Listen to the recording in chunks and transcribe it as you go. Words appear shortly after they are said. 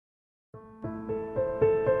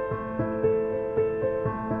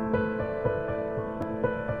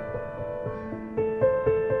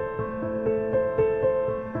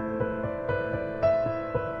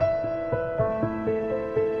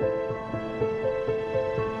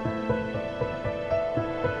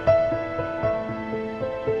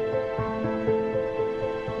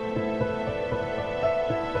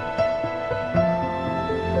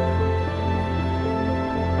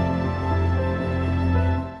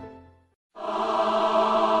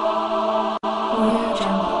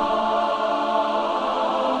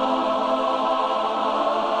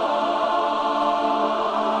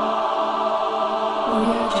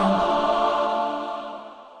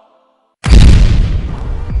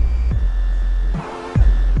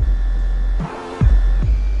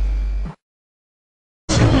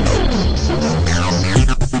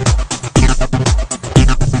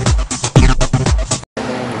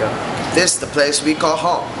place we call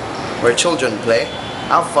home, where children play,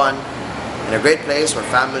 have fun, and a great place where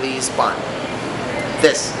families bond.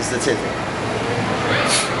 This is the city,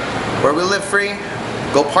 where we live free,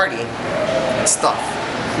 go party, and stuff.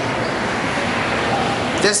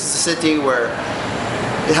 This is a city where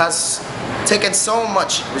it has taken so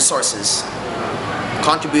much resources,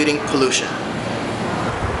 contributing pollution.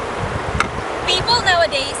 People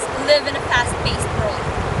nowadays live in a fast-paced world.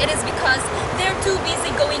 It is because they're too busy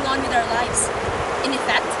going on with their lives. In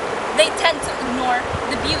effect, they tend to ignore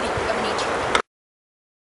the beauty of nature.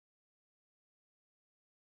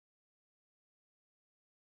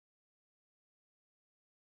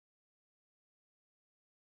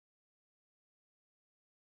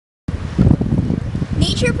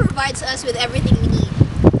 Nature provides us with everything we need.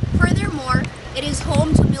 Furthermore, it is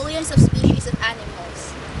home to millions of species of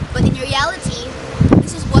animals. But in reality,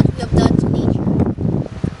 this is what we have done to nature.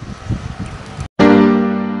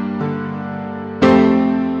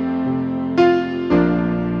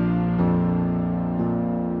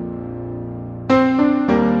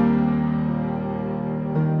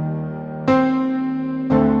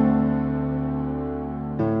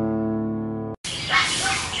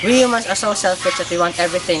 We humans are so selfish that we want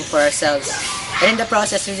everything for ourselves, and in the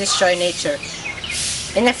process we destroy nature.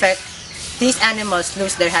 In effect, these animals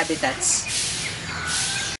lose their habitats.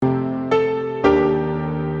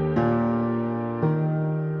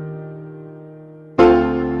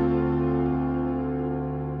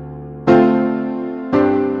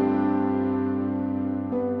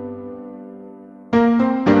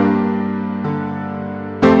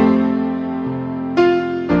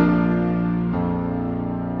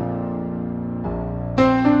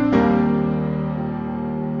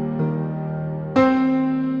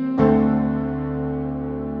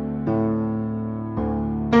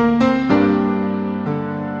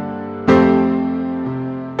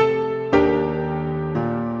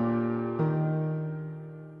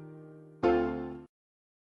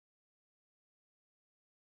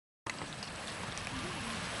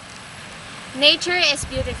 Nature is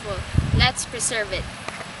beautiful. Let's preserve it.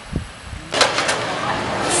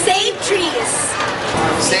 Save trees!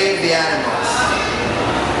 Save the animals.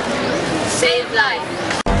 Save life!